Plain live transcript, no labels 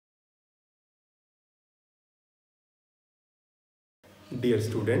Dear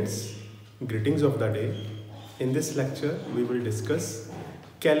students, greetings of the day. In this lecture, we will discuss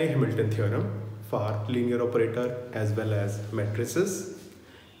Cayley-Hamilton theorem for linear operator as well as matrices.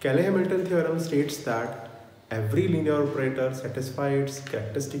 Cayley-Hamilton theorem states that every linear operator satisfies its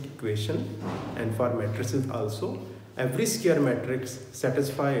characteristic equation, and for matrices also, every square matrix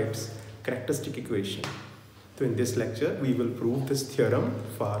satisfies its characteristic equation. So in this lecture, we will prove this theorem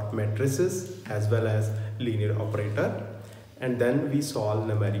for matrices as well as linear operator, and then we solve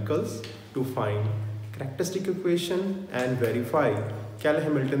numericals to find characteristic equation and verify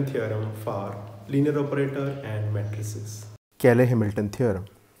Cayley-Hamilton theorem for linear operator and matrices. Cayley-Hamilton theorem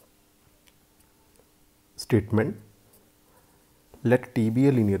statement: let T be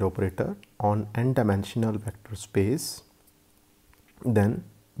a linear operator on n-dimensional vector space. Then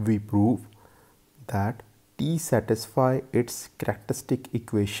we prove that T satisfy its characteristic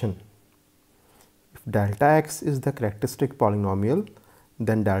equation. If delta x is the characteristic polynomial,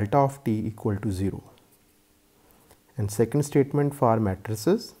 then delta of T equal to 0. And second statement for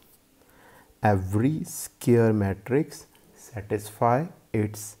matrices: every square matrix satisfy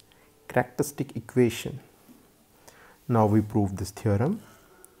its characteristic equation. Now we prove this theorem.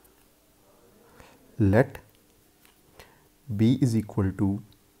 Let B is equal to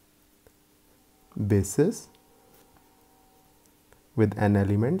basis with n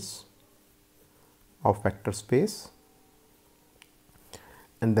elements of vector space,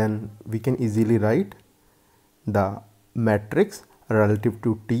 and then we can easily write the matrix relative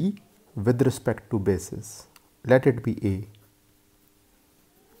to T with respect to basis. Let it be A,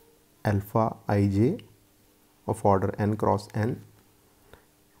 alpha ij of order n cross n.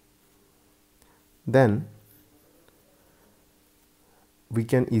 Then we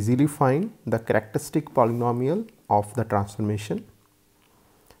can easily find the characteristic polynomial of the transformation.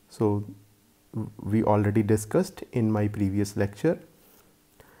 So we already discussed in my previous lecture,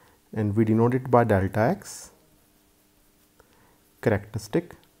 and we denote it by delta x,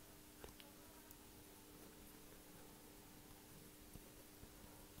 characteristic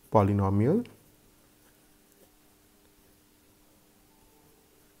polynomial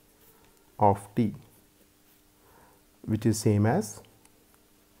of T, which is same as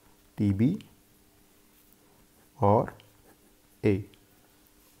TB or A,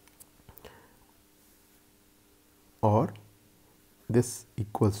 or this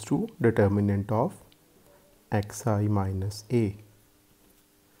equals to determinant of xi minus A,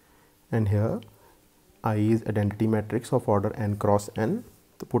 and here I is identity matrix of order n cross n.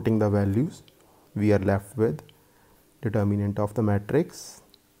 So putting the values, we are left with determinant of the matrix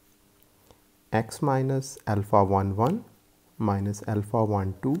x minus alpha 1 1 minus alpha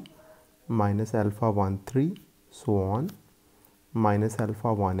 1 2 minus alpha 1 3 so on minus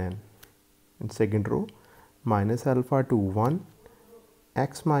alpha 1 n. In second row, minus alpha 2 1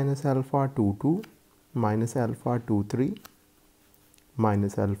 x minus alpha 2 2 minus alpha 2 3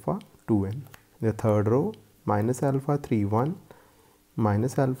 minus alpha 2 n. The third row, minus alpha 3 1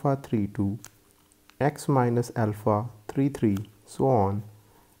 minus alpha 3 2 x minus alpha 3 3 so on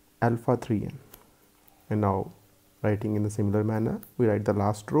alpha 3 n. And now writing in the similar manner, we write the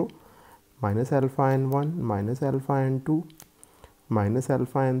last row, minus alpha n1 minus alpha n2 minus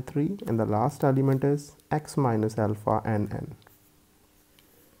alpha n3, and the last element is x minus alpha nn.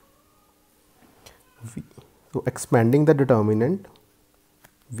 So expanding the determinant,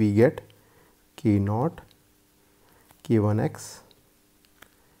 we get k0, k1x,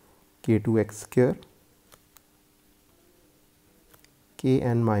 k2x square,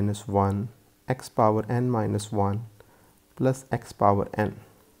 kn minus 1, x power n minus 1 plus x power n.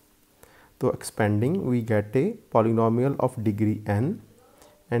 So expanding, we get a polynomial of degree n,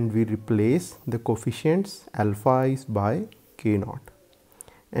 and we replace the coefficients alpha is by k0,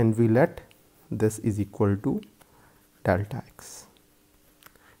 and we let this is equal to delta x,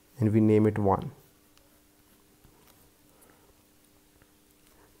 and we name it 1.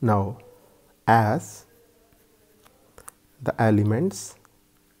 Now as the elements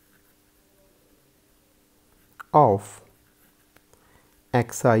of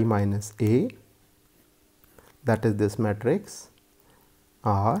xi minus A, that is this matrix,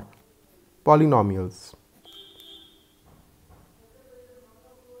 are polynomials,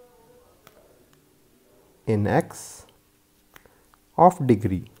 in X of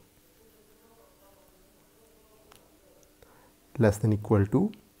degree less than equal to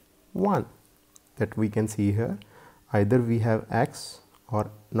 1, that we can see here, either we have x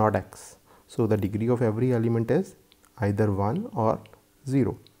or not x. So the degree of every element is either 1 or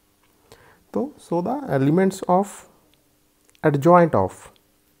 0. So the elements of adjoint of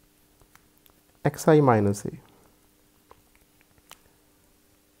xi minus a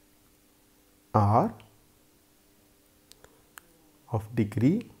are of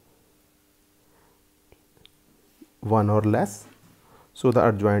degree 1 or less. So the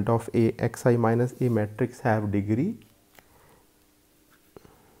adjoint of a xi minus a matrix have degree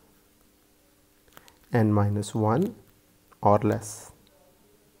n minus 1 or less.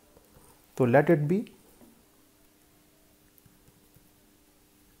 So let it be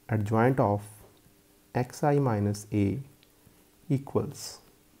adjoint of xi minus a equals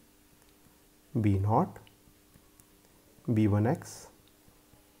b0, b1x,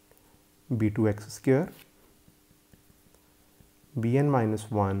 b2x square, bn minus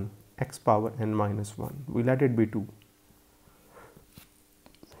 1, x power n minus 1. We let it be 2.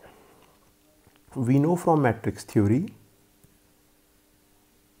 We know from matrix theory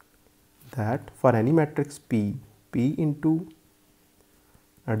that for any matrix P, P into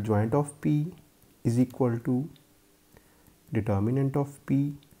adjoint of P is equal to determinant of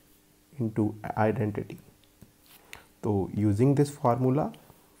P into identity. So using this formula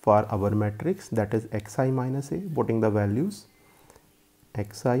for our matrix, that is xi minus a, putting the values,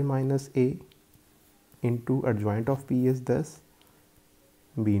 xi minus a into adjoint of P is this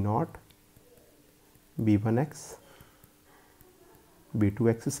b0, b1x,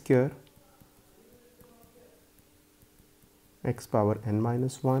 b2x square, x power n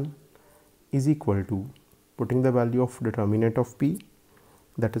minus 1 is equal to, putting the value of determinant of P,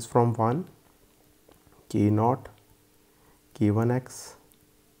 that is from 1, k0, k1x,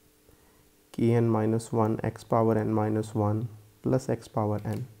 kn minus 1, x power n minus 1 plus x power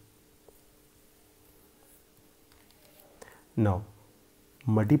n. Now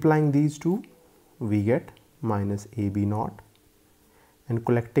multiplying these two, we get minus ab0, and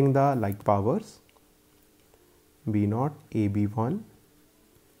collecting the like powers, b0 ab1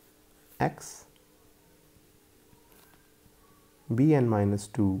 x, bn minus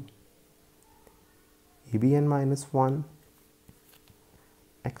 2 abn minus 1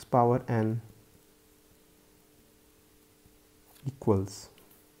 x power n equals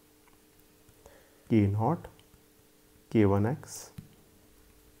k0 k1x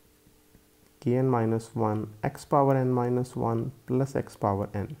kn minus 1 x power n minus 1 plus x power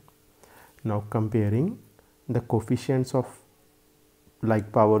n. Now comparing the coefficients of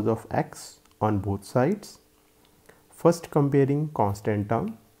like powers of x on both sides. First comparing constant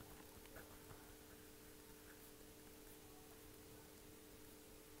term.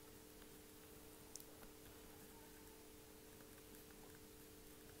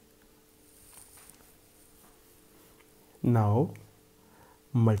 Now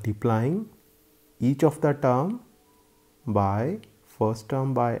multiplying each of the term by first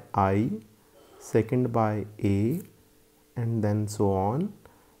term by I, second by a, and then so on,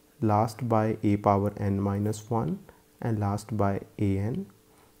 last by a power n minus 1 and last by an,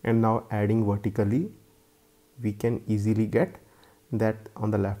 and now adding vertically, we can easily get that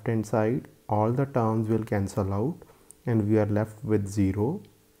on the left hand side all the terms will cancel out and we are left with 0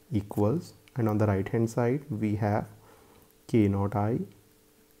 equals, and on the right hand side we have k0 I,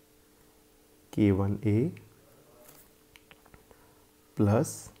 k1a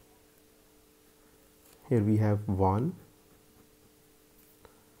plus, here we have 1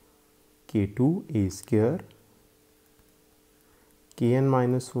 k2 a square, kn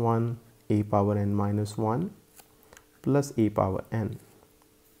minus 1 a power n minus 1 plus a power n,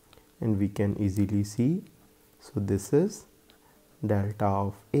 and we can easily see, so this is delta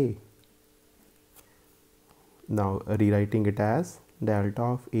of a. Now rewriting it as delta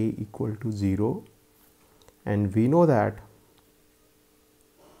of a equal to 0, and we know that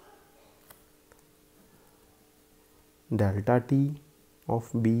delta t of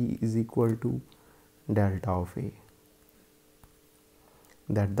b is equal to delta of a,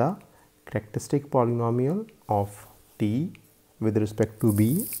 that the characteristic polynomial of t with respect to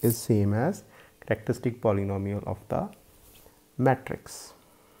b is same as characteristic polynomial of the matrix,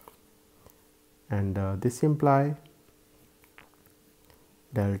 and this imply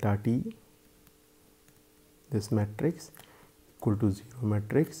delta t, this matrix equal to 0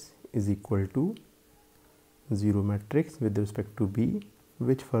 matrix is equal to 0 matrix with respect to b,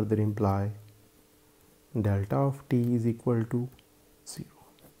 which further imply delta of t is equal to 0.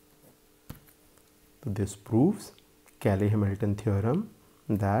 So this proves Cayley-Hamilton theorem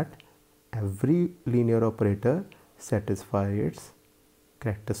that every linear operator satisfies its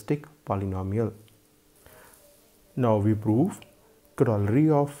characteristic polynomial. Now we prove corollary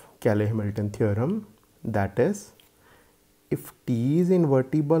of Cayley-Hamilton theorem, that is, if T is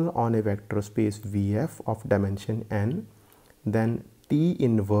invertible on a vector space Vf of dimension n, then T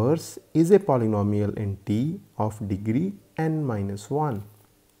inverse is a polynomial in T of degree n minus 1.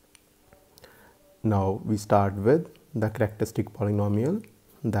 Now we start with the characteristic polynomial,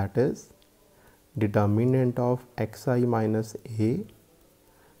 that is determinant of xi minus a.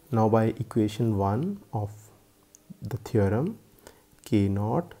 Now by equation 1 of the theorem, k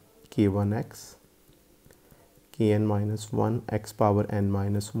naught k1x kn minus 1 x power n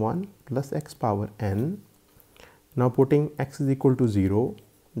minus 1 plus x power n. Now putting x is equal to 0,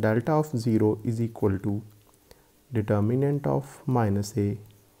 delta of 0 is equal to determinant of minus a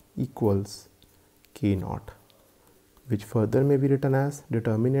equals k naught, which further may be written as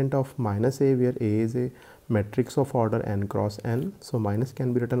determinant of minus a, where a is a matrix of order n cross n. So minus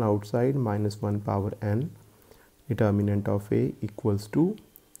can be written outside, minus 1 power n. Determinant of a equals to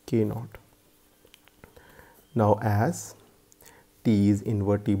k naught. Now as T is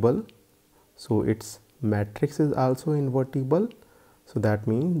invertible, so its matrix is also invertible. So that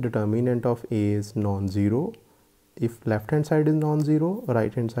means determinant of A is non-zero. If left hand side is non-zero,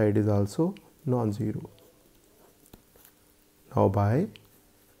 right hand side is also non-zero. Now by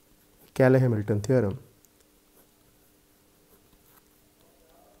Cayley-Hamilton theorem,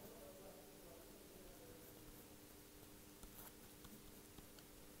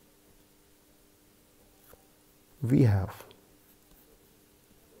 we have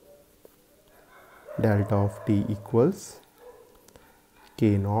delta of t equals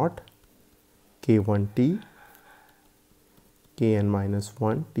k naught k1t kn minus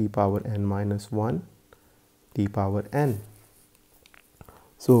 1 t power n minus 1 t power n.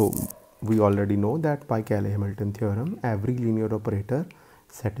 So we already know that by Cayley-Hamilton theorem, every linear operator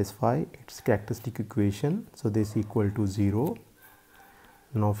satisfy its characteristic equation. So this equal to 0.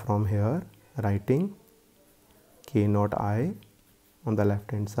 Now from here writing k naught I on the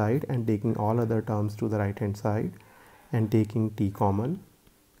left hand side and taking all other terms to the right hand side and taking t common,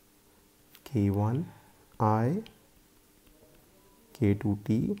 k1 I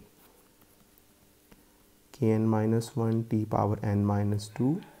k2t kn minus 1 t power n minus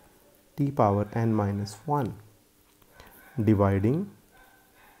 2 t power n minus 1, dividing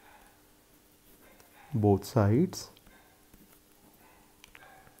both sides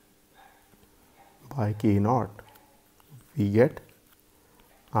by k naught. We get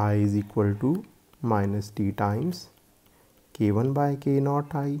I is equal to minus t times k1 by k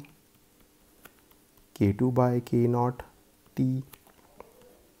naught I, k2 by k naught t,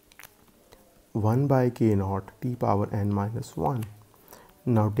 1 by k naught t power n minus 1.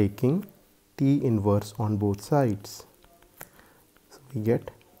 Now taking t inverse on both sides, so we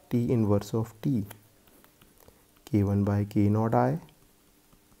get t inverse of t, k1 by k naught I,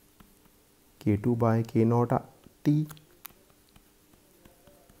 k2 by k naught t,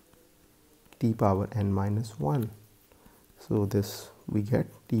 t power n minus 1. So this we get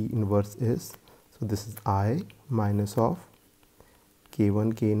t inverse is, so this is I minus of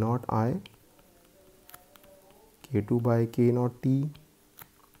k1 k naught I, k2 by k naught t,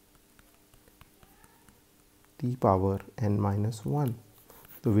 t power n minus 1.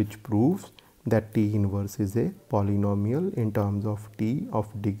 So which proves that t inverse is a polynomial in terms of t of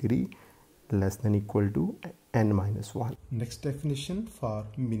degree less than equal to n minus 1. Next definition for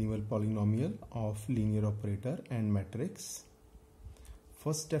minimal polynomial of linear operator and matrix.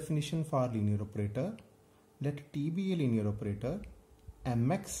 First definition for linear operator, let t be a linear operator.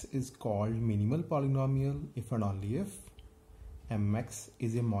 Mx is called minimal polynomial if and only if Mx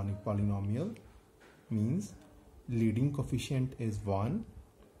is a monic polynomial, means leading coefficient is 1.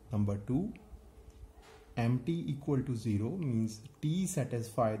 Number 2, mt equal to 0 means t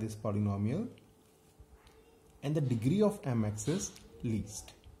satisfy this polynomial and the degree of mx is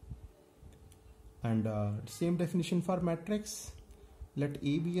least. And same definition for matrix, let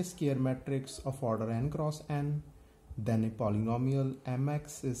A be a square matrix of order n cross n, then a polynomial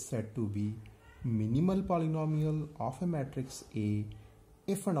mx is said to be minimal polynomial of a matrix A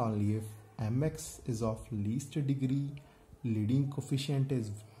if and only if mx is of least degree, leading coefficient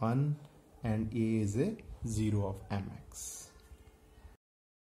is 1 and A is a 0 of mx.